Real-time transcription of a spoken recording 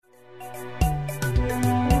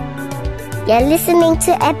You're listening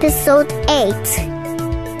to episode 8.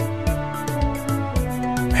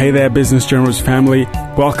 Hey there, Business Generals family.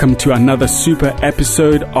 Welcome to another super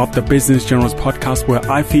episode of the Business Generals podcast, where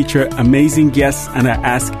I feature amazing guests and I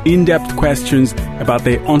ask in-depth questions about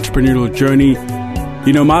their entrepreneurial journey.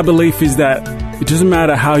 You know, my belief is that it doesn't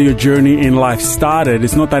matter how your journey in life started.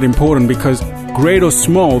 It's not that important, because great or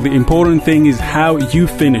small, the important thing is how you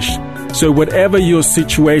finish. So whatever your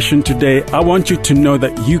situation today, I want you to know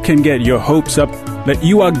that you can get your hopes up, that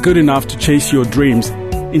you are good enough to chase your dreams.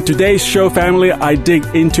 In today's show, family, I dig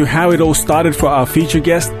into how it all started for our featured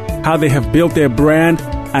guest, how they have built their brand,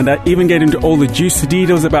 and I even get into all the juicy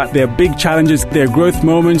details about their big challenges, their growth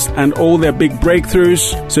moments, and all their big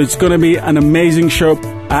breakthroughs. So it's going to be an amazing show.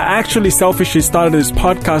 I actually selfishly started this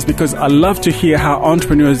podcast because I love to hear how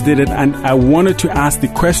entrepreneurs did it, and I wanted to ask the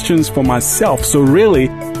questions for myself. So really,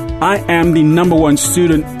 I am the number one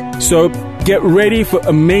student. So get ready for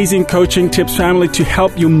amazing coaching tips, family, to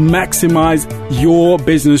help you maximize your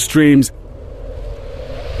business dreams.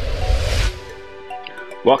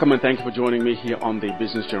 Welcome and thank you for joining me here on the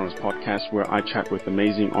Business Generals podcast, where I chat with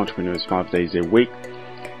amazing entrepreneurs 5 days a week.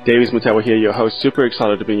 Davis Mutawa here, your host. Super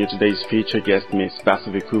excited to bring you today's featured guest, Miss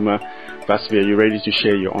Vasavi Kumar. Vasavi, are you ready to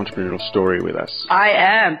share your entrepreneurial story with us? I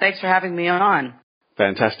am. Thanks for having me on.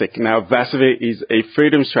 Fantastic. Now, Vasavi is a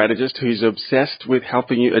freedom strategist who is obsessed with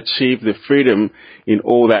helping you achieve the freedom in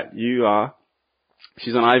all that you are.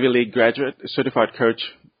 She's an Ivy League graduate, a certified coach,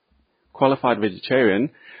 qualified vegetarian,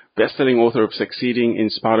 best-selling author of Succeeding in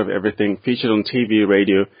Spite of Everything, featured on TV,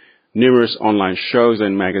 radio, numerous online shows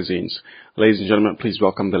and magazines. Ladies and gentlemen, please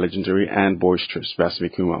welcome the legendary and boisterous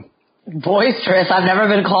Vasavi Kumar. Boisterous? I've never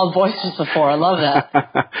been called boisterous before. I love that.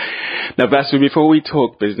 Now, Vasavi, before we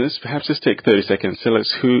talk business, perhaps just take 30 seconds. Tell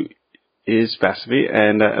us who is Vasavi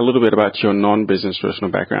and a little bit about your non-business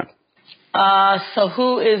personal background. So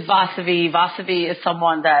who is Vasavi? Vasavi is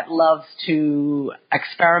someone that loves to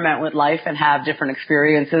experiment with life and have different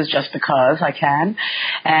experiences just because I can.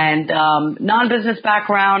 And non-business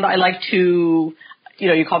background, I like to...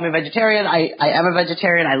 you call me a vegetarian. I am a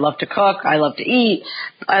vegetarian. I love to cook. I love to eat.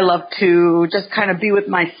 I love to just kind of be with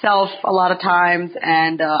myself a lot of times.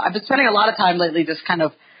 And I've been spending a lot of time lately just kind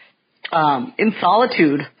of in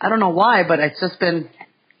solitude. I don't know why, but there's just been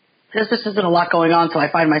a lot going on, so I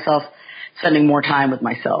find myself spending more time with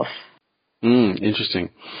myself. Interesting.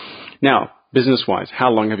 Now, business-wise, how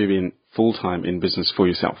long have you been full-time in business for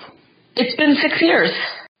yourself? It's been 6 years.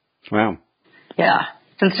 Wow. Yeah,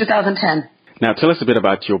 since 2010. Now, tell us a bit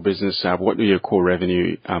about your business. What are your core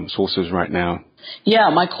revenue sources right now? Yeah,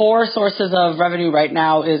 my core sources of revenue right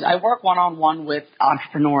now is I work one-on-one with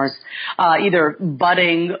entrepreneurs, either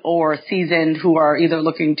budding or seasoned, who are either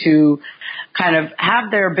looking to kind of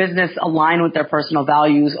have their business align with their personal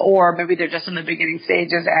values, or maybe they're just in the beginning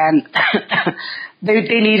stages and they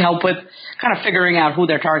need help with kind of figuring out who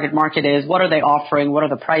their target market is, what are they offering, what are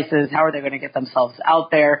the prices, how are they going to get themselves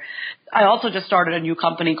out there. I also just started a new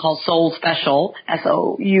company called Soul Special,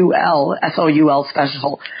 S-O-U-L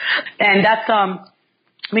Special. And that's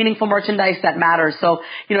meaningful merchandise that matters. So,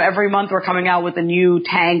 every month we're coming out with a new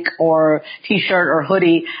tank or T-shirt or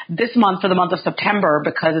hoodie. This month, for the month of September,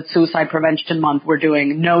 because it's Suicide Prevention Month, we're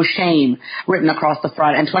doing No Shame written across the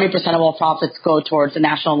front, and 20% of all profits go towards the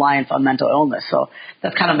National Alliance on Mental Illness. So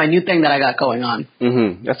that's kind of my new thing that I got going on.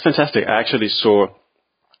 Mm-hmm. That's fantastic. I actually saw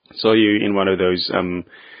you in one of those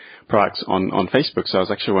products on Facebook. So I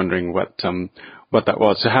was actually wondering what that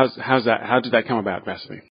was. So how did that come about,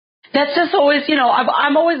 Vasavi? That's just always,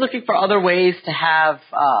 I'm always looking for other ways to have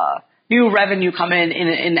new revenue come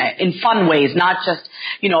in fun ways, not just,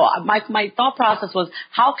 my thought process was,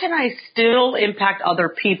 how can I still impact other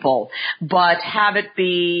people, but have it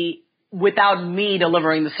be without me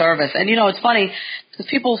delivering the service? And, it's funny because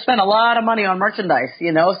people spend a lot of money on merchandise, so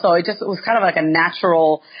it was kind of like a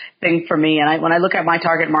natural thing for me. And when I look at my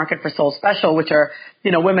target market for Soul Special, which are,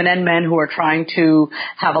 women and men who are trying to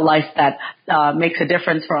have a life that makes a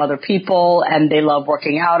difference for other people, and they love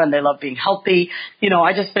working out and they love being healthy.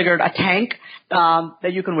 I just figured a tank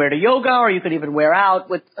that you can wear to yoga, or you could even wear out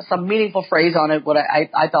with some meaningful phrase on it, what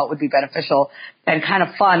I thought would be beneficial and kind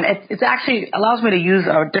of fun. It actually allows me to use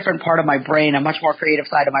a different part of my brain, a much more creative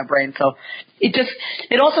side of my brain. So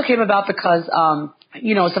it also came about because,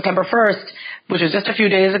 September 1st, which was just a few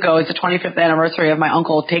days ago, it's the 25th anniversary of my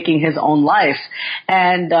uncle taking his own life.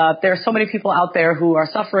 And there are so many people out there who are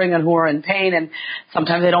suffering and who are in pain, and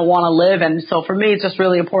sometimes they don't want to live. And so for me, it's just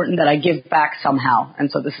really important that I give back somehow. And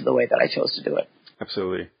so this is the way that I chose to do it.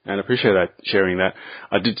 Absolutely. And I appreciate that, sharing that.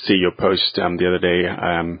 I did see your post the other day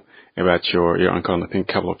about your uncle, and I think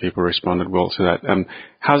a couple of people responded well to that.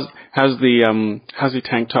 How's the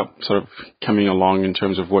tank top sort of coming along in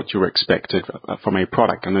terms of what you were expected from a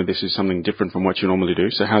product? I know this is something different from what you normally do,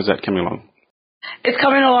 so how's that coming along? It's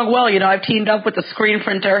coming along well. I've teamed up with a screen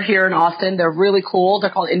printer here in Austin. They're really cool. They're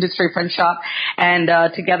called Industry Print Shop. And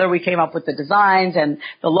together we came up with the designs and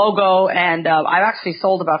the logo. And I've actually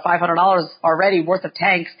sold about $500 already worth of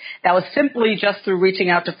tanks. That was simply just through reaching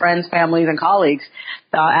out to friends, families, and colleagues,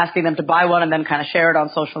 asking them to buy one and then kind of share it on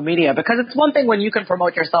social media. Because it's one thing when you can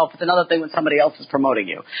promote yourself. It's another thing when somebody else is promoting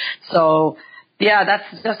you. So, yeah,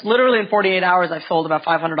 that's just literally in 48 hours I've sold about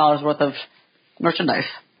 $500 worth of merchandise.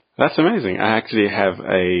 That's amazing. I actually have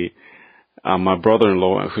my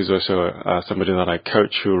brother-in-law, who's also somebody that I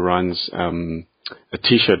coach, who runs a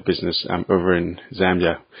T-shirt business over in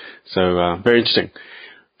Zambia. So very interesting,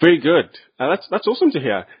 very good. That's awesome to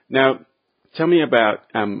hear. Now, tell me about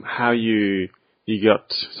how you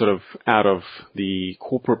got sort of out of the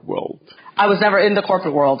corporate world. I was never in the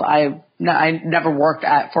corporate world. I never worked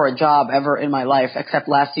for a job ever in my life, except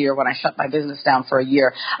last year when I shut my business down for a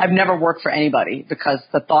year. I've never worked for anybody because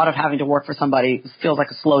the thought of having to work for somebody feels like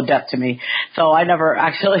a slow death to me. So I never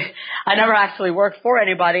actually worked for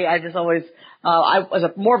anybody. I just always, I was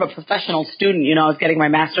more of a professional student. I was getting my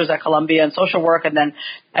master's at Columbia in social work, and then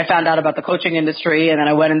I found out about the coaching industry, and then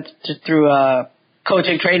I went through a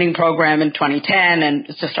coaching training program in 2010 and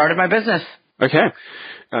just started my business. Okay.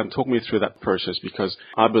 Talk me through that process, because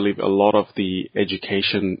I believe a lot of the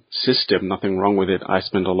education system, nothing wrong with it. I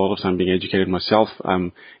spent a lot of time being educated myself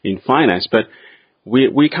in finance, but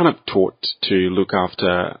we kind of taught to look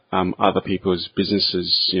after other people's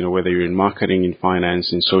businesses, whether you're in marketing, in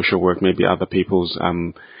finance, in social work, maybe other people's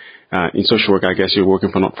in social work, I guess you're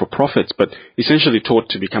working for not-for-profits, but essentially taught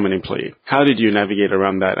to become an employee. How did you navigate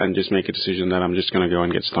around that and just make a decision that I'm just going to go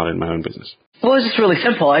and get started in my own business? Well, it was just really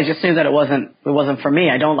simple. I just knew that it wasn't for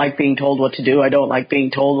me. I don't like being told what to do. I don't like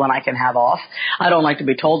being told when I can have off. I don't like to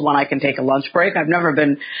be told when I can take a lunch break. I've never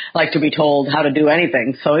been like to be told how to do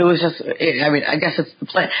anything. So it was just, I guess it's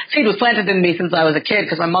seed was planted in me since I was a kid,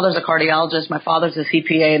 because my mother's a cardiologist, my father's a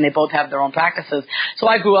CPA, and they both have their own practices. So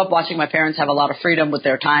I grew up watching my parents have a lot of freedom with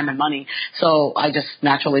their time and money. So I just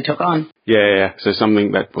naturally took on. Yeah. So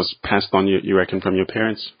something that was passed on, you reckon, from your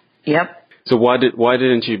parents? Yep. So why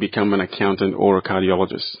didn't you become an accountant or a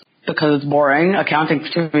cardiologist? Because it's boring. Accounting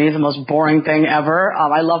to me is the most boring thing ever.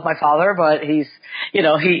 I love my father, but he did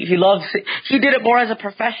it more as a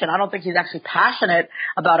profession. I don't think he's actually passionate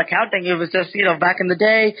about accounting. It was just, back in the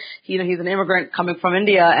day, he's an immigrant coming from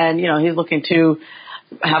India, and, he's looking to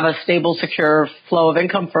have a stable, secure flow of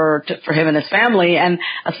income for him and his family. And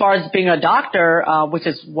as far as being a doctor, which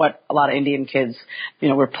is what a lot of Indian kids,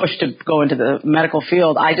 were pushed to go into the medical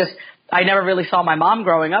field, I never really saw my mom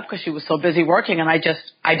growing up because she was so busy working, and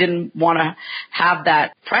I didn't want to have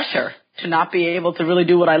that pressure to not be able to really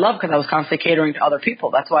do what I love, because I was constantly catering to other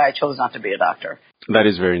people. That's why I chose not to be a doctor. That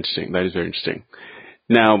is very interesting.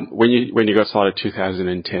 Now, when you got started in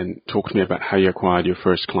 2010, talk to me about how you acquired your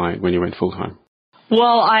first client when you went full-time.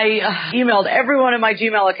 Well, I emailed everyone in my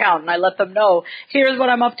Gmail account, and I let them know, here's what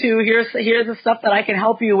I'm up to, here's the stuff that I can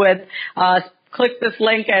help you with, click this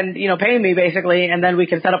link and, pay me basically, and then we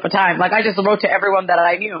can set up a time. Like, I just wrote to everyone that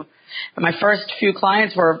I knew. And my first few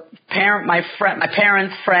clients were my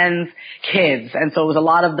parents' friends' kids. And so it was a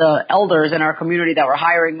lot of the elders in our community that were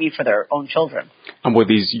hiring me for their own children. And were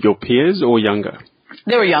these your peers or younger?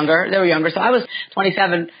 They were younger. So I was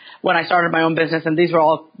 27 when I started my own business, and these were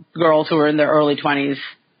all girls who were in their early 20s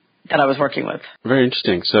that I was working with. Very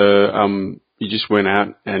interesting. So, you just went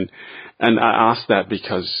out and I asked that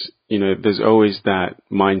because, there's always that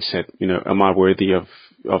mindset, am I worthy of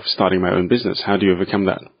starting my own business? How do you overcome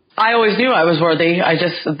that? I always knew I was worthy.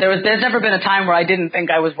 There's never been a time where I didn't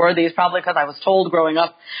think I was worthy. It's probably because I was told growing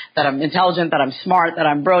up that I'm intelligent, that I'm smart, that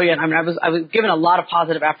I'm brilliant. I mean, I was given a lot of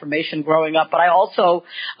positive affirmation growing up, but I also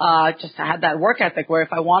just had that work ethic where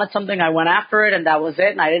if I wanted something, I went after it, and that was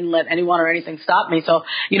it, and I didn't let anyone or anything stop me. So,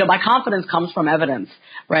 my confidence comes from evidence,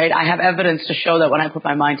 right? I have evidence to show that when I put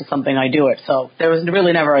my mind to something, I do it. So there was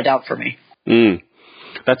really never a doubt for me.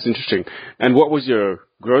 That's interesting. And what was your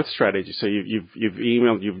growth strategy? So you've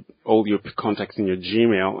emailed all your contacts in your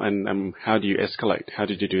Gmail, and how do you escalate? How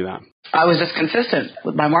did you do that? I was just consistent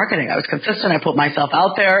with my marketing. I was consistent. I put myself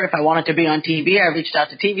out there. If I wanted to be on TV, I reached out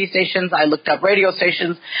to TV stations. I looked up radio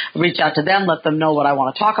stations, reached out to them, let them know what I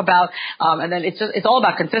want to talk about. And then it's all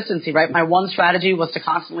about consistency, right? My one strategy was to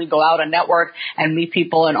constantly go out and network and meet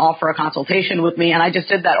people and offer a consultation with me. And I just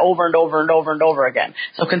did that over and over and over and over again.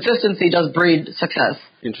 So consistency does breed success.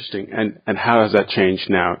 Interesting. And how has that changed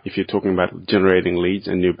now if you're talking about generating leads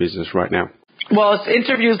and new business right now? Well, it's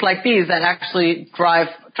interviews like these that actually drive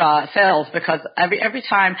sales, because every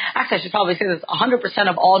time, actually I should probably say this, 100%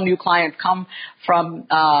 of all new clients come from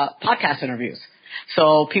podcast interviews.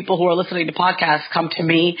 So people who are listening to podcasts come to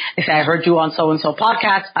me. They say, I heard you on so-and-so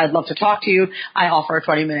podcast. I'd love to talk to you. I offer a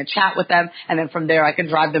 20-minute chat with them. And then from there, I can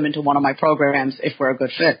drive them into one of my programs if we're a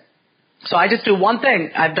good fit. So I just do one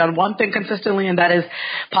thing. I've done one thing consistently, and that is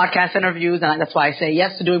podcast interviews. And that's why I say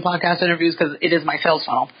yes to doing podcast interviews, because it is my sales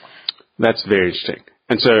funnel. That's very interesting.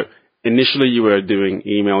 And so initially you were doing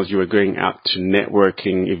emails, you were going out to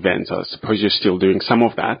networking events. I suppose you're still doing some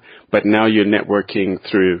of that, but now you're networking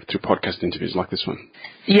through podcast interviews like this one.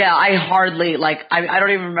 Yeah, I hardly, I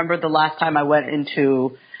don't even remember the last time I went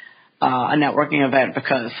into a networking event,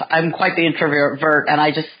 because I'm quite the introvert, and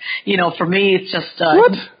I just, for me, it's just...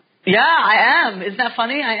 What? Yeah, I am. Isn't that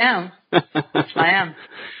funny? I am. I am.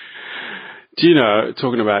 Do you know,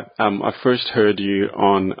 talking about, I first heard you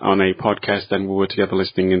on a podcast, and we were together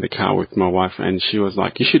listening in the car with my wife, and she was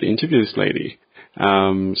like, you should interview this lady.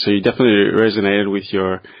 So you definitely resonated with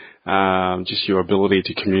your, just your ability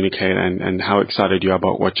to communicate and how excited you are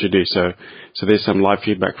about what you do. So there's some live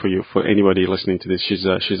feedback for you, for anybody listening to this.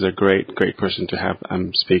 She's a great person to have,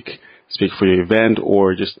 speak for your event,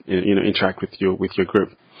 or just, interact with your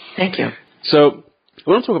group. Thank you. So I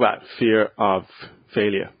want to talk about fear of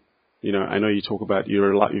failure. I know you talk about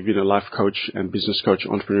you've been a life coach and business coach,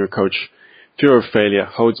 entrepreneur coach. Fear of failure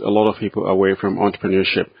holds a lot of people away from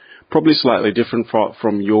entrepreneurship. Probably slightly different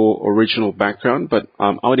from your original background, but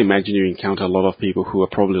I would imagine you encounter a lot of people who are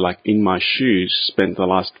probably like in my shoes, spent the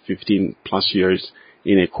last 15 plus years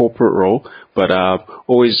in a corporate role, but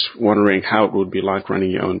always wondering how it would be like running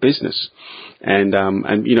your own business. And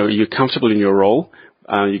you're comfortable in your role.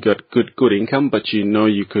 You got good income, but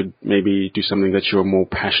you could maybe do something that you're more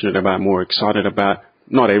passionate about, more excited about.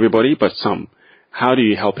 Not everybody, but some. How do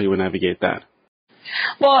you help people navigate that?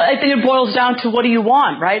 Well, I think it boils down to, what do you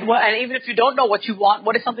want, right? And even if you don't know what you want,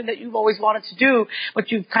 what is something that you've always wanted to do,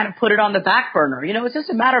 but you've kind of put it on the back burner? It's just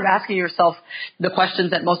a matter of asking yourself the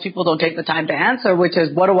questions that most people don't take the time to answer, which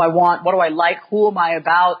is, what do I want? What do I like? Who am I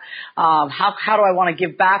about? How do I want to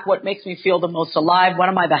give back? What makes me feel the most alive? When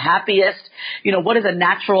am I the happiest? What is a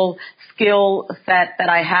natural skill set that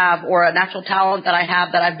I have, or a natural talent that I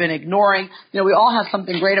have that I've been ignoring? We all have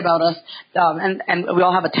something great about us, and we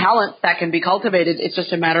all have a talent that can be cultivated. It's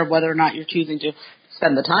just a matter of whether or not you're choosing to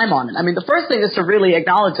spend the time on it. I mean, the first thing is to really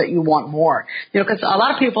acknowledge that you want more, because a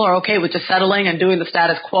lot of people are okay with just settling and doing the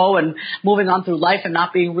status quo and moving on through life and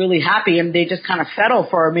not being really happy, and they just kind of settle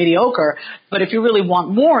for a mediocre. But if you really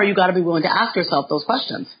want more, you got to be willing to ask yourself those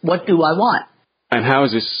questions. What do I want? And how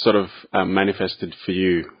has this sort of manifested for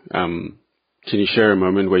you? Can you share a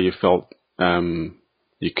moment where you felt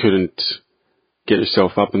you couldn't get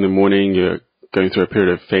yourself up in the morning, you're going through a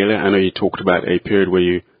period of failure? I know you talked about a period where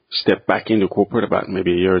you stepped back into corporate about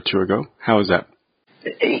maybe a year or two ago. How was that?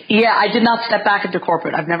 Yeah, I did not step back into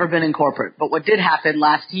corporate. I've never been in corporate. But what did happen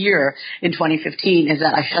last year in 2015 is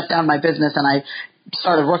that I shut down my business and I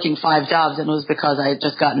started working 5 jobs, and it was because I had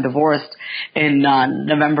just gotten divorced in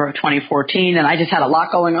November of 2014, and I just had a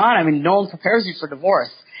lot going on. I mean, no one prepares you for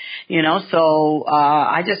divorce, so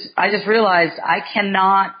I just realized I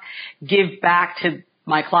cannot give back to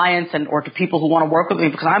my clients or to people who want to work with me,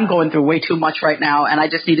 because I'm going through way too much right now, and I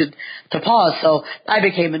just needed to pause. So I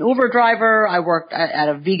became an Uber driver. I worked at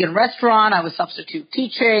a vegan restaurant. I was substitute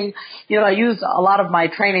teaching. I used a lot of my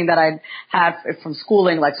training that I'd had from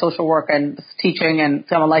schooling, like social work and teaching, and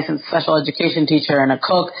I'm a licensed special education teacher and a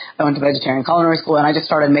cook. I went to vegetarian culinary school, and I just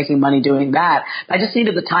started making money doing that. I just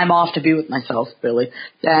needed the time off to be with myself, really.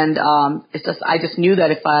 And I just knew that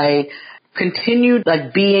if I continued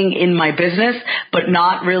being in my business, but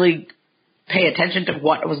not really pay attention to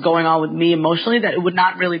what was going on with me emotionally, that it would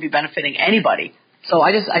not really be benefiting anybody. So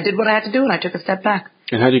I did what I had to do, and I took a step back.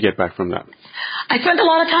 And how did you get back from that? I spent a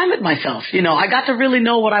lot of time with myself. I got to really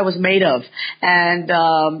know what I was made of. And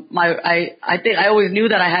I think I always knew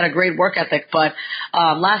that I had a great work ethic, but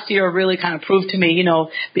last year really kind of proved to me,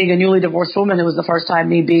 being a newly divorced woman, it was the first time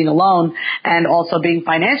me being alone, and also being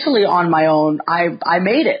financially on my own. I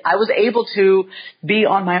made it. I was able to be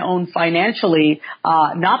on my own financially,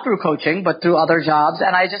 not through coaching, but through other jobs.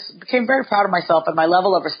 And I just became very proud of myself, and my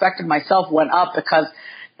level of respect in myself went up, because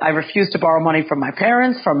I refused to borrow money from my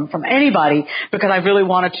parents, from anybody, because I really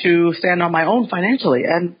wanted to stand on my own financially.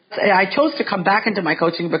 And I chose to come back into my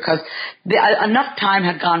coaching because enough time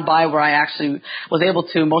had gone by where I actually was able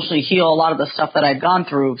to emotionally heal a lot of the stuff that I'd gone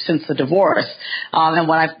through since the divorce. And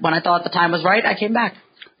when I thought the time was right, I came back.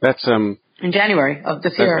 That's in January of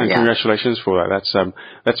this year. And yeah. Congratulations for that.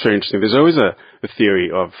 That's very interesting. There's always a theory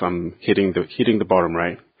of hitting the bottom,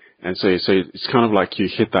 right? And so it's kind of like you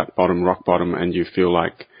hit that rock bottom, and you feel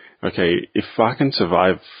like, okay, if I can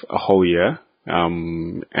survive a whole year,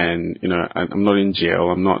 and, I'm not in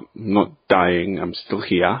jail, I'm not dying, I'm still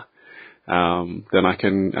here, then I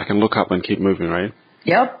can look up and keep moving, right?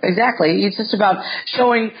 Yep, exactly. It's just about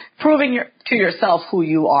proving to yourself who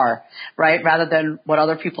you are, right? Rather than what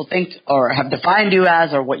other people think or have defined you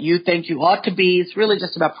as, or what you think you ought to be. It's really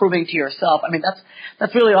just about proving to yourself. I mean,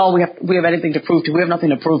 that's really all we have anything to prove to. We have nothing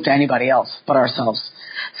to prove to anybody else but ourselves.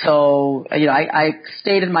 So, I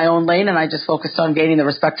stayed in my own lane, and I just focused on gaining the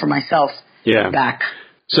respect for myself back.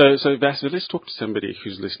 So Vasavi, let's talk to somebody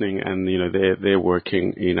who's listening, and they're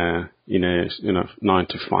working in a 9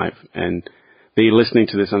 to 5, and they're listening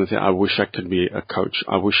to this and they say, I wish I could be a coach.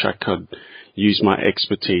 I wish I could use my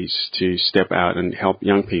expertise to step out and help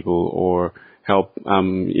young people, or help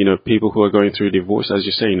people who are going through divorce. As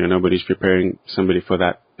you say, nobody's preparing somebody for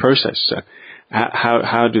that process. So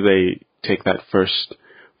how do they take that first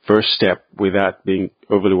step without being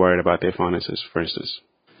overly worried about their finances, for instance?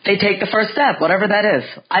 They take the first step, whatever that is.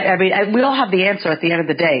 I mean, we all have the answer at the end of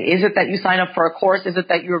the day. Is it that you sign up for a course? Is it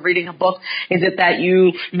that you're reading a book? Is it that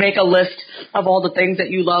you make a list of all the things that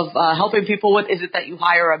you love helping people with? Is it that you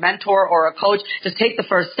hire a mentor or a coach? Just take the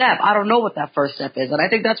first step. I don't know what that first step is. And I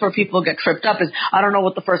think that's where people get tripped up, is I don't know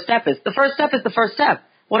what the first step is. The first step is the first step.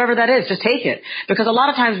 Whatever that is, just take it. Because a lot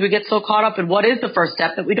of times we get so caught up in what is the first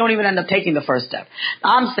step that we don't even end up taking the first step.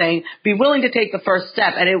 I'm saying be willing to take the first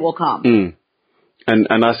step, and it will come. And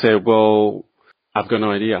I say, well, I've got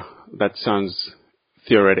no idea. That sounds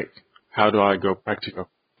theoretic. How do I go practical?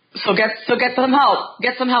 So get some help.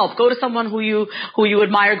 Get some help. Go to someone who you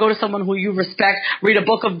admire. Go to someone who you respect. Read a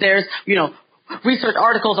book of theirs. Research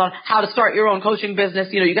articles on how to start your own coaching business.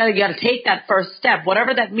 You got to take that first step,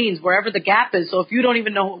 whatever that means, wherever the gap is. So if you don't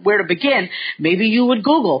even know where to begin, maybe you would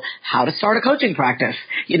Google how to start a coaching practice.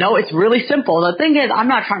 It's really simple. The thing is, I'm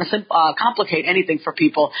not trying to complicate anything for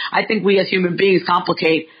people. I think we as human beings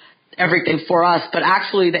complicate everything for us, but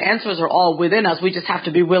actually the answers are all within us. We just have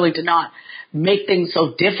to be willing to not make things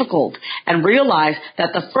so difficult and realize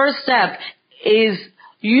that the first step is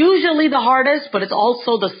usually the hardest, but it's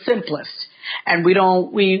also the simplest. And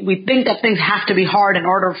we think that things have to be hard in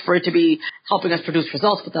order for it to be helping us produce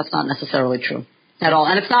results, but that's not necessarily true at all.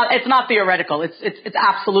 And it's not theoretical. It's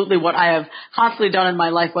absolutely what I have constantly done in my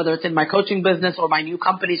life, whether it's in my coaching business or my new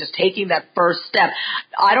company, just taking that first step.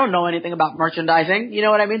 I don't know anything about merchandising. You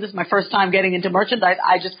know what I mean? This is my first time getting into merchandise.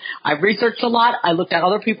 I researched a lot. I looked at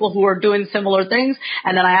other people who are doing similar things.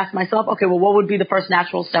 And then I asked myself, okay, well, what would be the first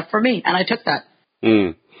natural step for me? And I took that.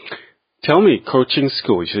 Tell me, coaching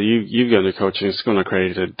school. So you've gone to coaching school, an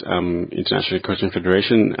accredited International Coaching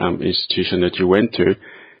Federation institution that you went to.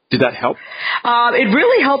 Did that help? It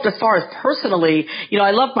really helped as far as personally.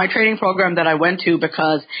 I loved my training program that I went to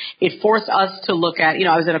because it forced us to look at,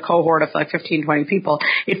 I was in a cohort of like 15, 20 people.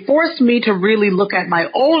 It forced me to really look at my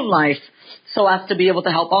own life so as to be able to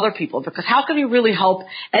help other people. Because how can you really help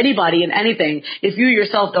anybody in anything if you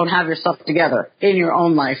yourself don't have your stuff together in your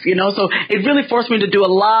own life, So it really forced me to do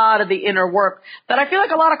a lot of the inner work that I feel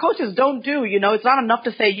like a lot of coaches don't do, It's not enough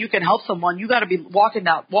to say you can help someone. You got to be walking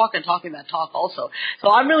that walk and talking that talk also.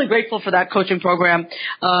 So I'm really grateful for that coaching program,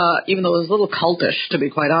 even though it was a little cultish, to be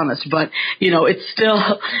quite honest. But, it's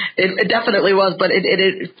still, it definitely was. But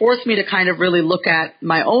it forced me to kind of really look at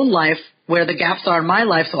my own life, where the gaps are in my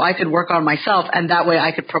life, so I could work on myself, and that way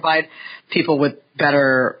I could provide people with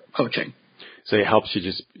better coaching. So it helps you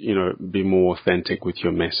just, be more authentic with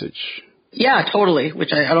your message. Yeah, totally,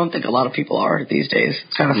 which I don't think a lot of people are these days.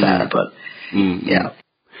 It's kind of sad, but yeah.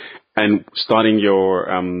 And starting your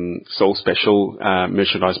Soul Special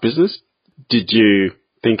merchandise business, did you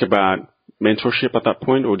think about mentorship at that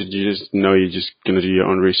point, or did you just know you're just going to do your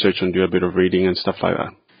own research and do a bit of reading and stuff like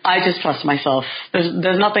that? I just trust myself.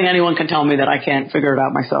 There's nothing anyone can tell me that I can't figure it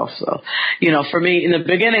out myself. So, for me, in the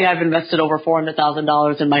beginning, I've invested over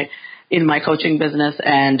 $400,000 in my coaching business,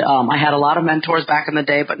 and I had a lot of mentors back in the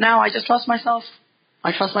day. But now I just trust myself.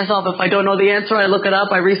 I trust myself. If I don't know the answer, I look it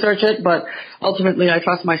up, I research it. But ultimately, I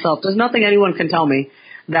trust myself. There's nothing anyone can tell me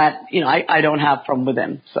that I don't have from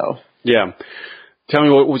within. So yeah, tell me,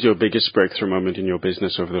 what was your biggest breakthrough moment in your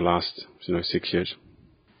business over the last 6 years?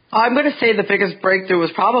 I'm going to say the biggest breakthrough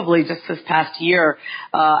was probably just this past year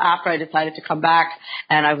after I decided to come back,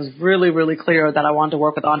 and I was really, really clear that I wanted to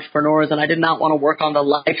work with entrepreneurs, and I did not want to work on the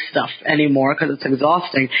life stuff anymore because it's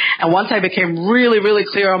exhausting. And once I became really, really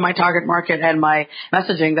clear on my target market and my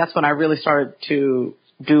messaging, that's when I really started to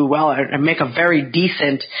do well and make a very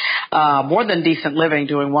decent, more than decent living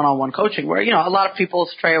doing one-on-one coaching where, a lot of people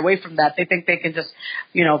stray away from that. They think they can just,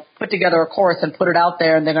 put together a course and put it out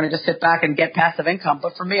there and they're going to just sit back and get passive income.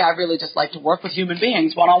 But for me, I really just like to work with human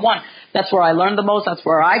beings one-on-one. That's where I learn the most. That's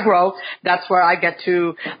where I grow. That's where I get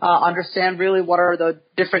to understand really what are the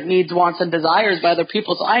different needs, wants, and desires by other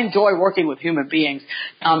people. So I enjoy working with human beings.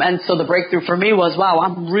 And so the breakthrough for me was, wow,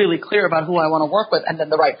 I'm really clear about who I want to work with, and then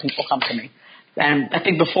the right people come to me. And I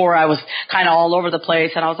think before I was kind of all over the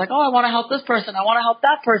place, and I was like, oh, I want to help this person, I want to help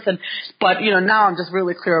that person. But, now I'm just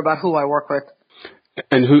really clear about who I work with.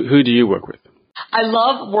 And who do you work with? I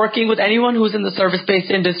love working with anyone who's in the service-based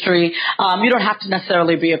industry. You don't have to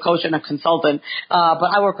necessarily be a coach and a consultant, but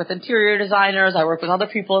I work with interior designers. I work with other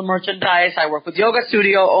people in merchandise. I work with yoga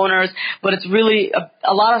studio owners, but it's really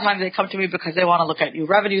a lot of times they come to me because they want to look at new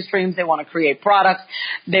revenue streams. They want to create products.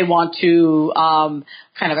 They want to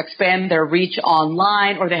kind of expand their reach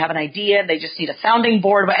online, or they have an idea and they just need a sounding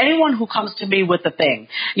board. But anyone who comes to me with the thing,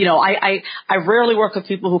 I rarely work with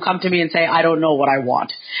people who come to me and say, I don't know what I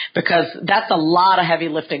want, because that's a lot of heavy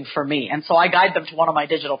lifting for me. And so I guide them to one of my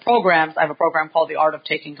digital programs. I have a program called The Art of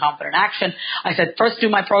Taking Confident Action. I said, first do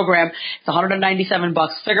my program. It's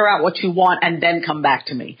 $197. Figure out what you want and then come back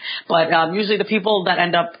to me. But usually the people that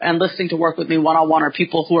end up enlisting to work with me one-on-one are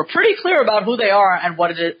people who are pretty clear about who they are and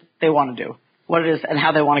what it is they want to do, what it is and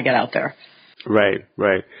how they want to get out there. Right.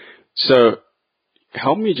 So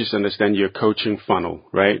help me just understand your coaching funnel,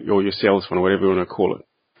 right? Or your sales funnel, whatever you want to call it.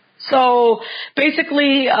 So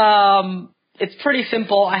basically, it's pretty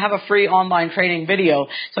simple. I have a free online training video.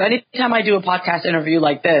 So anytime I do a podcast interview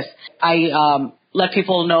like this, I let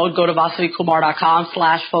people know, go to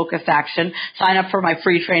vasavikumar.com/focused action, sign up for my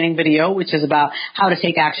free training video, which is about how to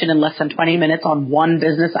take action in less than 20 minutes on one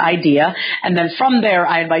business idea. And then from there,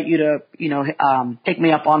 I invite you to, take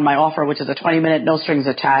me up on my offer, which is a 20-minute, no strings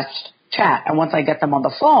attached chat. And once I get them on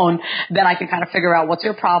the phone, then I can kind of figure out what's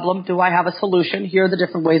your problem. Do I have a solution? Here are the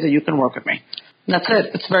different ways that you can work with me. And that's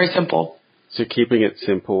it. It's very simple. So keeping it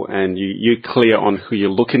simple, and you're clear on who you're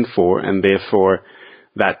looking for, and therefore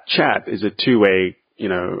that chat is a two-way,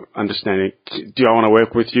 understanding. Do I want to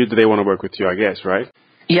work with you? Do they want to work with you? I guess, right?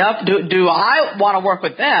 Yep. Do I want to work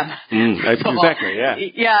with them? Exactly. Yeah.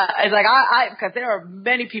 Yeah. It's like because there are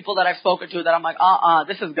many people that I've spoken to that I'm like,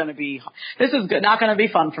 this is not going to be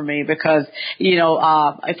fun for me, because,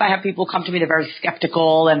 if I have people come to me, they're very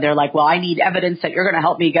skeptical and they're like, well, I need evidence that you're going to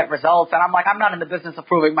help me get results. And I'm like, I'm not in the business of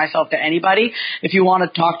proving myself to anybody. If you want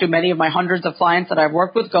to talk to many of my hundreds of clients that I've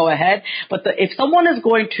worked with, go ahead. But if someone is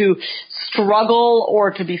going to struggle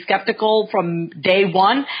or to be skeptical from day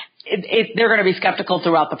one, they're going to be skeptical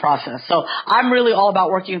throughout the process. So I'm really all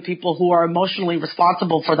about working with people who are emotionally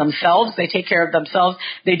responsible for themselves. They take care of themselves.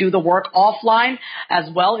 They do the work offline as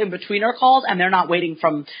well in between our calls, and they're not waiting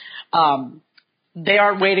they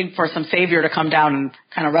aren't waiting for some savior to come down and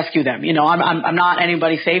kind of rescue them. I'm not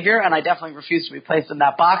anybody's savior, and I definitely refuse to be placed in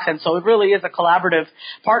that box. And so it really is a collaborative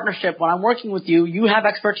partnership. When I'm working with you, you have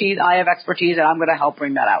expertise, I have expertise, and I'm going to help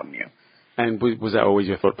bring that out in you. And was that always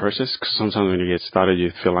your thought process? Because sometimes when you get started,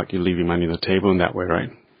 you feel like you're leaving money on the table in that way, right?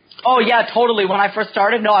 Oh, yeah, totally. When I first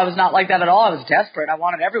started, no, I was not like that at all. I was desperate. I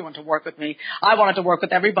wanted everyone to work with me. I wanted to work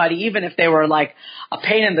with everybody, even if they were like a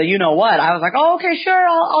pain in the you-know-what. I was like, oh, okay, sure,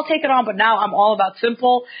 I'll take it on. But now I'm all about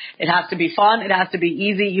simple. It has to be fun. It has to be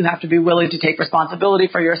easy. You have to be willing to take responsibility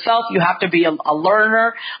for yourself. You have to be a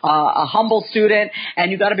learner, a humble student,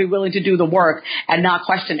 and you got to be willing to do the work and not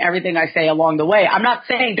question everything I say along the way. I'm not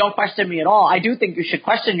saying don't question me at all. I do think you should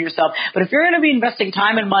question yourself. But if you're going to be investing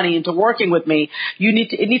time and money into working with me,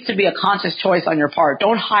 it needs to be a conscious choice on your part.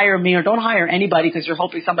 Don't hire me or don't hire anybody because you're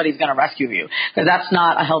hoping somebody's going to rescue you, because that's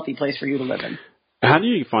not a healthy place for you to live in. How do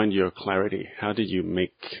you find your clarity? How do you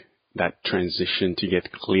make that transition to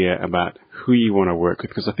get clear about who you want to work with?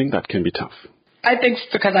 Because I think that can be tough. I think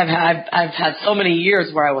because I've had so many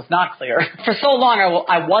years where I was not clear. For so long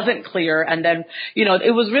I wasn't clear, and then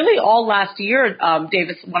it was really all last year,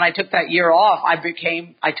 Davis. When I took that year off, I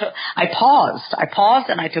paused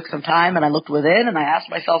and I took some time and I looked within and I asked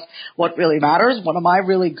myself what really matters, what am I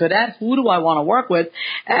really good at, who do I want to work with,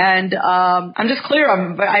 and I'm just clear.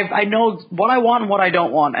 I know what I want and what I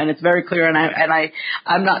don't want, and it's very clear. And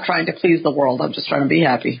I'm not trying to please the world. I'm just trying to be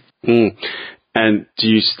happy. And do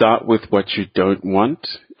you start with what you don't want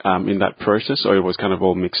in that process, or it was kind of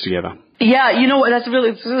all mixed together? Yeah,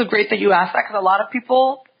 this is great that you asked that, because a lot of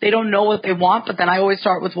people, they don't know what they want, but then I always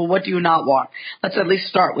start with, well, what do you not want? Let's at least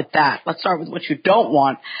start with that. Let's start with what you don't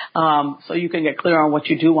want, so you can get clear on what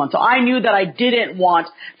you do want. So I knew that I didn't want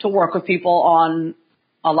to work with people on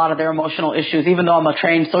a lot of their emotional issues. Even though I'm a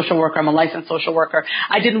trained social worker, I'm a licensed social worker,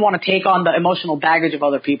 I didn't want to take on the emotional baggage of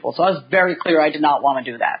other people. So I was very clear I did not want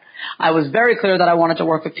to do that. I was very clear that I wanted to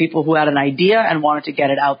work with people who had an idea and wanted to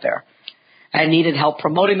get it out there and needed help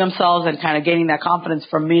promoting themselves and kind of gaining that confidence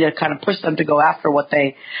from me to kind of push them to go after what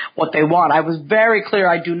they want. I was very clear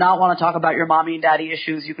I do not want to talk about your mommy and daddy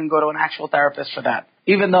issues. You can go to an actual therapist for that.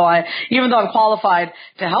 Even though I'm qualified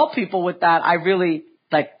to help people with that, I really,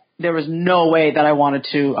 there was no way that I wanted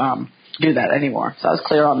to do that anymore. So I was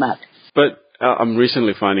clear on that. But I'm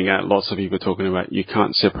recently finding out lots of people talking about you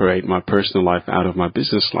can't separate my personal life out of my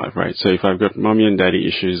business life, right? So if I've got mommy and daddy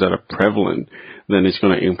issues that are prevalent, then it's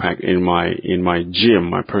going to impact in my gym,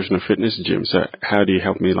 my personal fitness gym. So how do you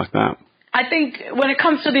help me like that? I think when it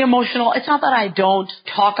comes to the emotional, it's not that I don't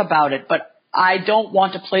talk about it, but I don't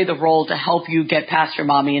want to play the role to help you get past your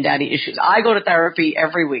mommy and daddy issues. I go to therapy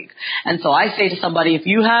every week. And so I say to somebody, if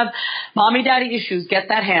you have mommy, daddy issues, get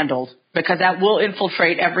that handled, because that will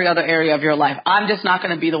infiltrate every other area of your life. I'm just not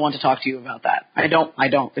going to be the one to talk to you about that. I don't.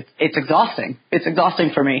 It's exhausting. It's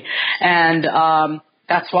exhausting for me. And,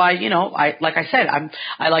 that's why, like I said,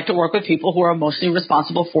 I like to work with people who are emotionally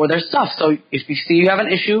responsible for their stuff. So if you see you have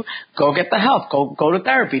an issue, go get the help. Go to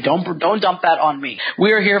therapy. Don't dump that on me.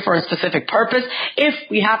 We are here for a specific purpose. If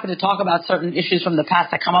we happen to talk about certain issues from the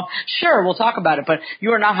past that come up, sure, we'll talk about it. But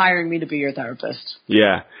you are not hiring me to be your therapist.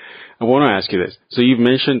 Yeah. I want to ask you this. So you've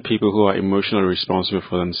mentioned people who are emotionally responsible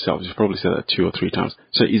for themselves. You've probably said that 2 or 3 times.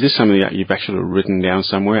 So is this something that you've actually written down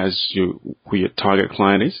somewhere as who your target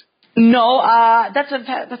client is? No, that's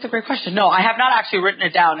a great question. No, I have not actually written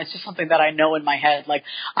it down. It's just something that I know in my head. Like,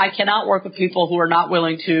 I cannot work with people who are not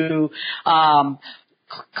willing to,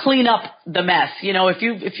 clean up the mess.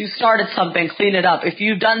 If you started something, clean it up. If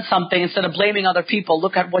you've done something, instead of blaming other people,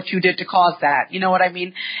 look at what you did to cause that. You know what I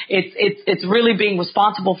mean? It's really being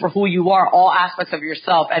responsible for who you are, all aspects of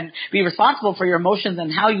yourself, and be responsible for your emotions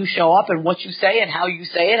and how you show up and what you say and how you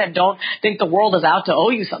say it, and don't think the world is out to owe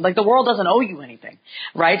you something. Like, the world doesn't owe you anything,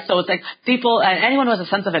 right? So it's like people, and anyone who has a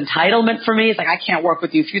sense of entitlement for me, it's like, I can't work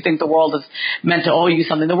with you if you think the world is meant to owe you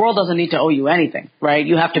something. The world doesn't need to owe you anything, right?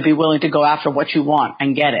 You have to be willing to go after what you want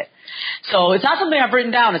and get it. So it's not something I've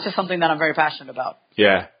written down. It's just something that I'm very passionate about.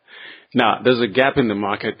 Yeah. Now, there's a gap in the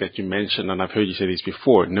market that you mentioned, and I've heard you say this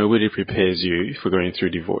before. Nobody prepares you for going through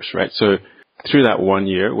divorce, right? So through that 1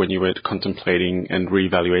 year when you were contemplating and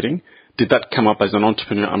reevaluating, did that come up as an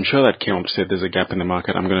entrepreneur? I'm sure that came up, said there's a gap in the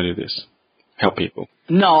market. I'm going to do this. Help people.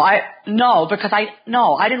 Because I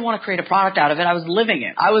didn't want to create a product out of it. I was living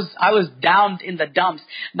it. I was down in the dumps.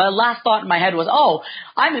 My last thought in my head was,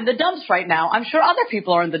 I'm in the dumps right now. I'm sure other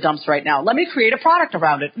people are in the dumps right now. Let me create a product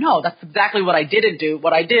around it. No, that's exactly what I didn't do.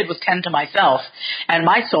 What I did was tend to myself and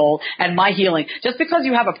my soul and my healing. Just because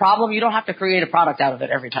you have a problem, you don't have to create a product out of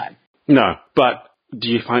it every time. No, but do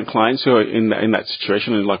you find clients who are in that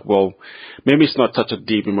situation and like, well, maybe it's not such a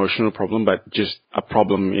deep emotional problem, but just a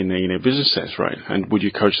problem in a business sense, right? And would you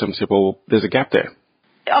coach them to say, well, there's a gap there?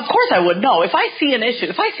 Of course I would. No, if I see an issue,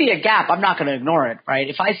 if I see a gap, I'm not going to ignore it, right?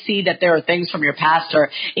 If I see that there are things from your past or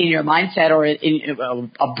in your mindset or in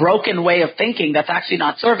a broken way of thinking that's actually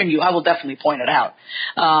not serving you, I will definitely point it out.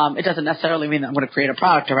 It doesn't necessarily mean that I'm going to create a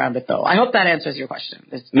product around it, though. I hope that answers your question.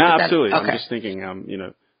 No, absolutely. Okay. I'm just thinking,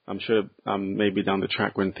 I'm sure maybe down the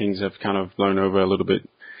track when things have kind of blown over a little bit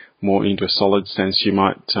more into a solid sense, you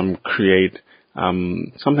might create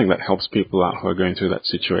something that helps people out who are going through that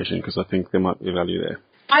situation, because I think there might be value there.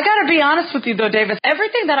 I got to be honest with you, though, Davis.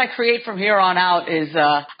 Everything that I create from here on out is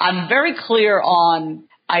I'm very clear on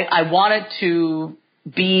I want it to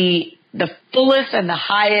be the fullest and the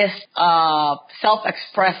highest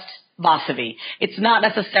self-expressed Vasavi. It's not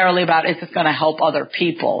necessarily about is this going to help other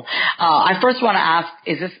people. I first want to ask,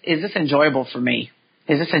 is this enjoyable for me?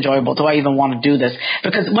 Is this enjoyable? Do I even want to do this?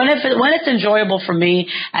 Because when it's enjoyable for me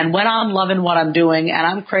and when I'm loving what I'm doing and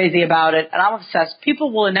I'm crazy about it and I'm obsessed,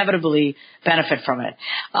 people will inevitably benefit from it.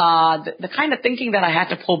 The kind of thinking that I had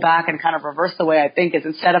to pull back and kind of reverse the way I think is,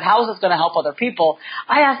 instead of how is this going to help other people,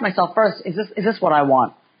 I ask myself first, is this what I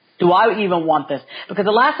want? Do I even want this? Because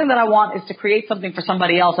the last thing that I want is to create something for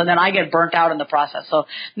somebody else and then I get burnt out in the process. So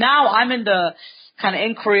now I'm in the kind of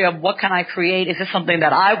inquiry of what can I create? Is this something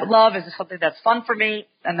that I would love? Is this something that's fun for me?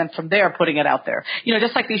 And then from there, putting it out there.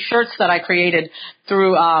 Just like these shirts that I created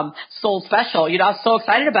through Soul Special. I was so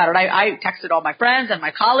excited about it. I texted all my friends and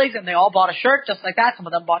my colleagues, and they all bought a shirt just like that. Some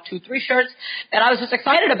of them bought 2, 3 shirts, and I was just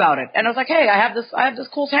excited about it. And I was like, hey, I have this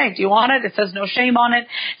cool tank. Do you want it? It says no shame on it.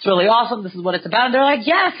 It's really awesome. This is what it's about. And they're like,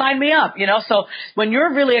 yeah, sign me up. So when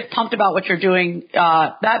you're really pumped about what you're doing,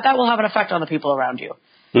 that will have an effect on the people around you.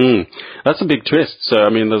 That's a big twist. So,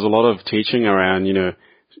 there's a lot of teaching around,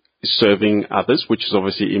 serving others, which is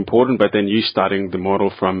obviously important, but then you starting the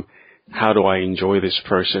model from how do I enjoy this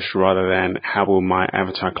process rather than how will my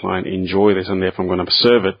avatar client enjoy this and therefore I'm going to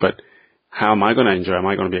serve it, but how am I going to enjoy? Am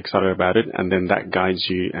I going to be excited about it? And then that guides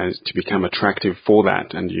you as to become attractive for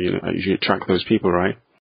that, and you attract those people, right?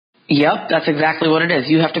 Yep, that's exactly what it is.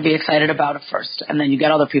 You have to be excited about it first, and then you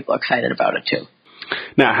get other people excited about it too.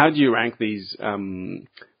 Now, how do you rank these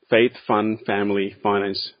faith, fun, family,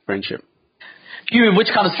 finance, friendship? You mean which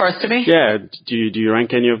comes first to me? Yeah. Do you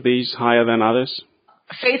rank any of these higher than others?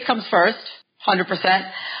 Faith comes first,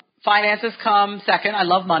 100%. Finances come second. I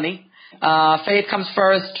love money. Faith comes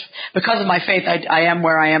first. Because of my faith, I am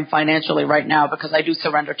where I am financially right now because I do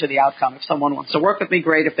surrender to the outcome. If someone wants to work with me,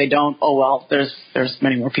 great. If they don't, oh well, there's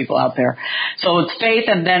many more people out there. So it's faith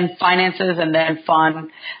and then finances and then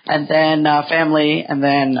fun and then family and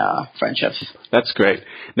then friendships. That's great.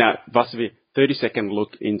 Now, Vasavi, 30-second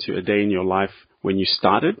look into a day in your life when you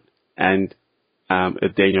started and a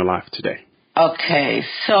day in your life today. Okay,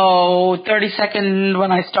 so 30-second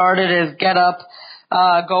when I started is get up,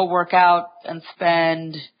 go work out and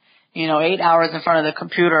spend, 8 hours in front of the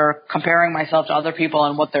computer comparing myself to other people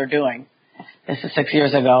and what they're doing. This is 6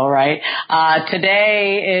 years ago, right?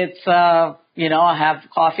 Today it's, I have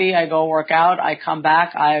coffee, I go work out, I come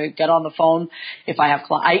back, I get on the phone. If I have,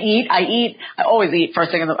 I always eat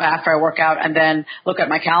first thing after I work out and then look at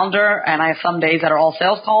my calendar, and I have some days that are all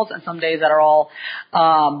sales calls and some days that are all,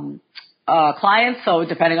 clients. So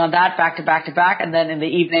depending on that, back to back to back. And then in the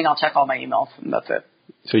evening, I'll check all my emails and that's it.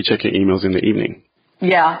 So you check your emails in the evening?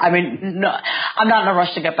 Yeah. I mean, no, I'm not in a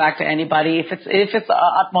rush to get back to anybody. If it's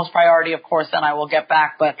utmost priority, of course, then I will get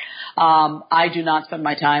back. But, I do not spend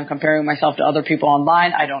my time comparing myself to other people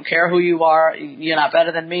online. I don't care who you are. You're not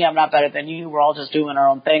better than me. I'm not better than you. We're all just doing our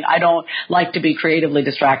own thing. I don't like to be creatively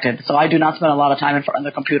distracted. So I do not spend a lot of time in front of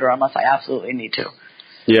the computer unless I absolutely need to.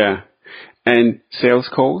 Yeah. And sales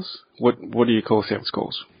calls? What do you call sales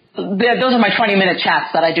calls? Those are my 20-minute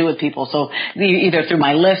chats that I do with people. So either through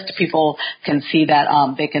my list, people can see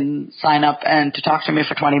that they can sign up and to talk to me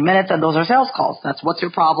for 20 minutes, and those are sales calls. That's what's your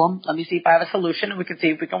problem. Let me see if I have a solution, and we can see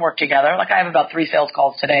if we can work together. Like I have about 3 sales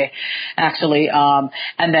calls today, actually.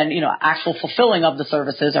 And then, actual fulfilling of the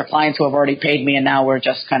services are clients who have already paid me, and now we're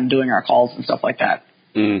just kind of doing our calls and stuff like that.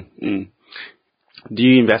 Mm-hmm. Do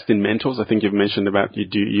you invest in mentors? I think you've mentioned about you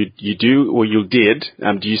do, or you did.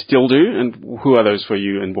 Do you still do? And who are those for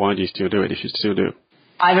you, and why do you still do it if you still do?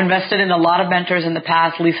 I've invested in a lot of mentors in the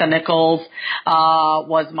past. Lisa Nichols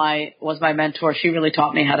was my mentor. She really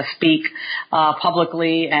taught me how to speak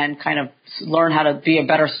publicly and kind of learn how to be a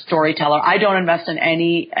better storyteller. I don't invest in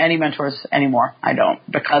any mentors anymore. I don't,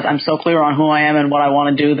 because I'm so clear on who I am and what I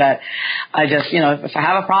want to do that I just, if I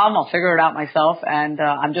have a problem, I'll figure it out myself. And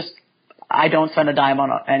I don't spend a dime on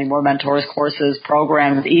any more mentors, courses,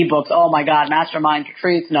 programs, ebooks. Oh my God, mastermind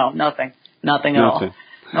retreats. No, nothing at all.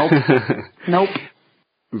 Nope.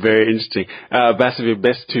 Very interesting. Vasavi,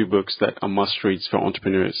 best 2 books that are must reads for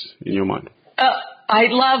entrepreneurs in your mind? I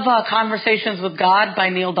love Conversations with God by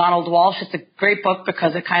Neil Donald Walsh. It's a great book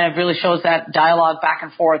because it kind of really shows that dialogue back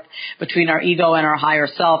and forth between our ego and our higher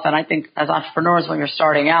self. And I think as entrepreneurs, when you're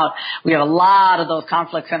starting out, we have a lot of those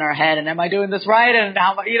conflicts in our head. And am I doing this right? And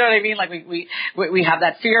how, you know what I mean? Like we have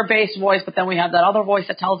that fear-based voice, but then we have that other voice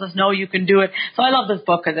that tells us, no, you can do it. So I love this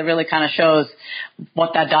book because it really kind of shows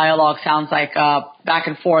what that dialogue sounds like back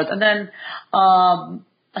and forth. And then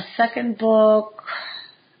a second book.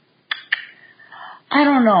 I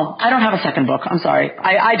don't know. I don't have a second book. I'm sorry.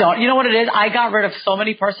 I don't. You know what it is? I got rid of so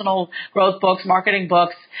many personal growth books, marketing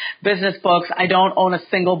books, business books. I don't own a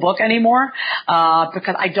single book anymore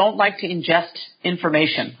because I don't like to ingest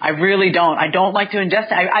information. I really don't. I don't like to ingest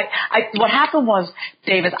it. What happened was,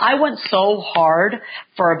 David, I went so hard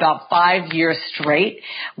for about 5 years straight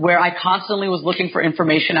where I constantly was looking for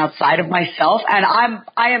information outside of myself. And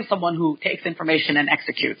I am someone who takes information and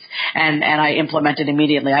executes and I implement it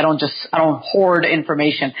immediately. I don't hoard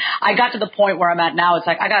information. I got to the point where I'm at now. It's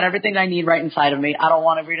like, I got everything I need right inside of me. I don't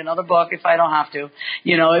want to read another book if I don't have to.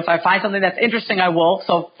 If I find something that's interesting, I will.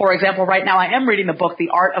 So for example, right now I am reading the book, The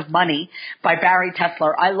Art of Money by Barry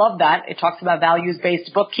Tesler. I love that. It talks about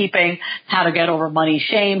values-based bookkeeping, how to get over money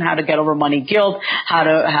shame, how to get over money guilt, how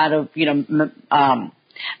to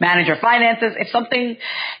manage your finances. If something,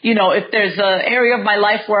 if there's an area of my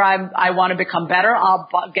life where I want to become better, I'll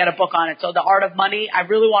get a book on it. So The Art of Money, I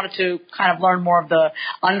really wanted to kind of learn more of the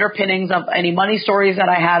underpinnings of any money stories that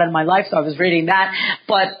I had in my life. So I was reading that.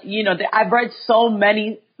 But, I've read so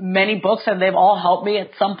many books and they've all helped me at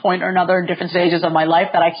some point or another in different stages of my life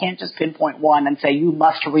that I can't just pinpoint one and say, you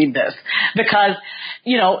must read this. Because,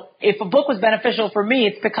 if a book was beneficial for me,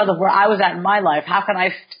 it's because of where I was at in my life. How can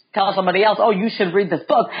I tell somebody else, oh, you should read this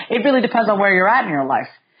book. It really depends on where you're at in your life.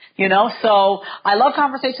 You know, so I love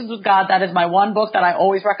Conversations with God. That is my one book that I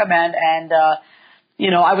always recommend. And,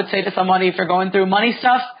 you know, I would say to somebody, if you're going through money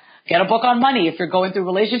stuff, get a book on money. If you're going through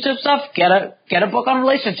relationship stuff, get a book on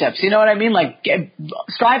relationships. You know what I mean? Like,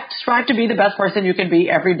 strive to be the best person you can be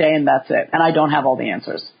every day, and that's it. And I don't have all the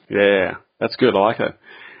answers. Yeah, that's good. I like that.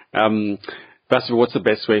 Vasavi, what's the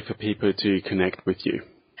best way for people to connect with you?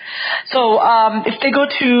 So if they go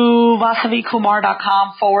to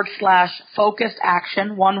vasavikumar.com/focused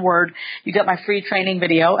action, one word, you get my free training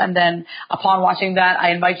video. And then upon watching that, I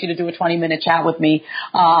invite you to do a 20-minute chat with me.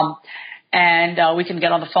 And we can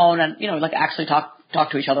get on the phone and, you know, like actually talk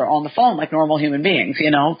to each other on the phone like normal human beings, you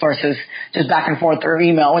know, versus just back and forth through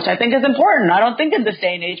email, which I think is important. I don't think in this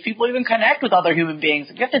day and age people even connect with other human beings.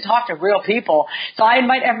 You have to talk to real people. So I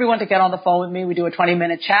invite everyone to get on the phone with me. We do a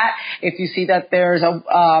 20-minute chat. If you see that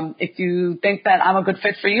if you think that I'm a good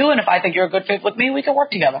fit for you, and if I think you're a good fit with me, we can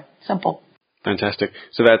work together. Simple. Fantastic.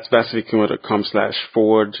 So that's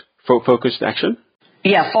vasavikumar.com/focused action?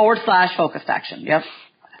 Yeah, /focused action. Yep.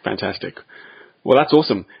 Fantastic. Well, that's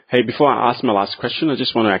awesome. Hey, before I ask my last question, I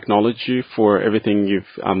just want to acknowledge you for everything you've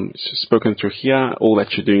spoken through here, all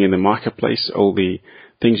that you're doing in the marketplace, all the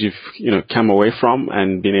things you've come away from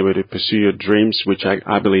and been able to pursue your dreams, which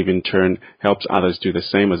I believe in turn helps others do the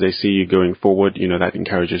same. As they see you going forward, that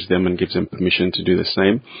encourages them and gives them permission to do the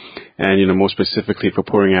same. And, more specifically for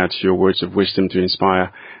pouring out your words of wisdom to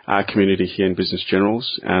inspire our community here in Business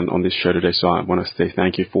Generals and on this show today. So I want to say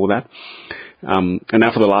thank you for that. And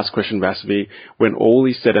now for the last question, Vasavi. When all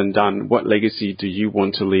is said and done, what legacy do you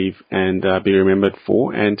want to leave and be remembered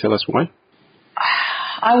for? And tell us why.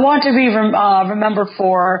 I want to be remembered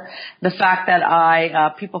for the fact that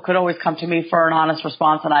people could always come to me for an honest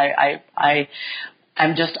response, and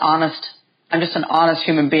I'm just honest. I'm just an honest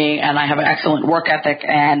human being, and I have an excellent work ethic,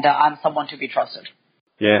 and I'm someone to be trusted.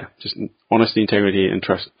 Yeah, just honesty, integrity, and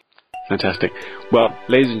trust. Fantastic. Well,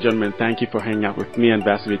 ladies and gentlemen, thank you for hanging out with me and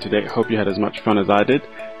Vasavi today. Hope you had as much fun as I did.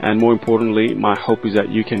 And more importantly, my hope is that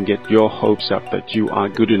you can get your hopes up that you are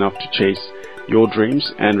good enough to chase your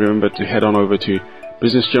dreams. And remember to head on over to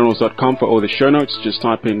businessjournals.com for all the show notes. Just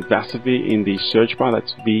type in Vasavi in the search bar.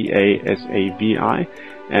 That's Vasavi.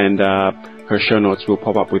 And her show notes will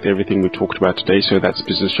pop up with everything we talked about today. So that's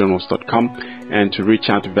businessjournals.com. And to reach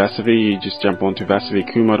out to Vasavi, you just jump onto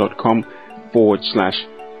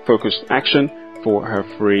vasavikumar.com/focused action for her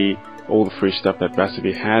all the free stuff that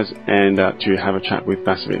Vasavi has, and to have a chat with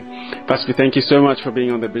Vasavi. Vasavi, thank you so much for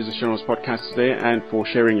being on the Business Journals podcast today and for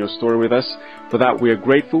sharing your story with us. For that, we are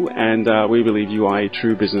grateful, and we believe you are a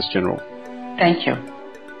true business general. Thank you.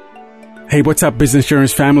 Hey, what's up, Business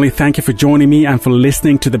Journals family? Thank you for joining me and for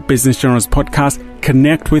listening to the Business Journals podcast.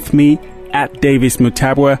 Connect with me at Davis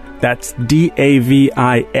Mutabwa. That's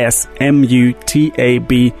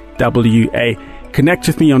DavisMutabwa. Connect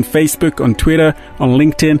with me on Facebook, on Twitter, on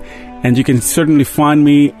LinkedIn, and you can certainly find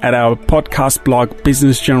me at our podcast blog,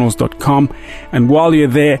 businessjournals.com. And while you're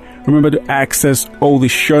there, remember to access all the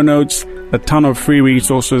show notes, a ton of free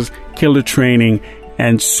resources, killer training,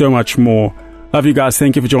 and so much more. Love you guys.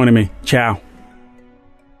 Thank you for joining me. Ciao.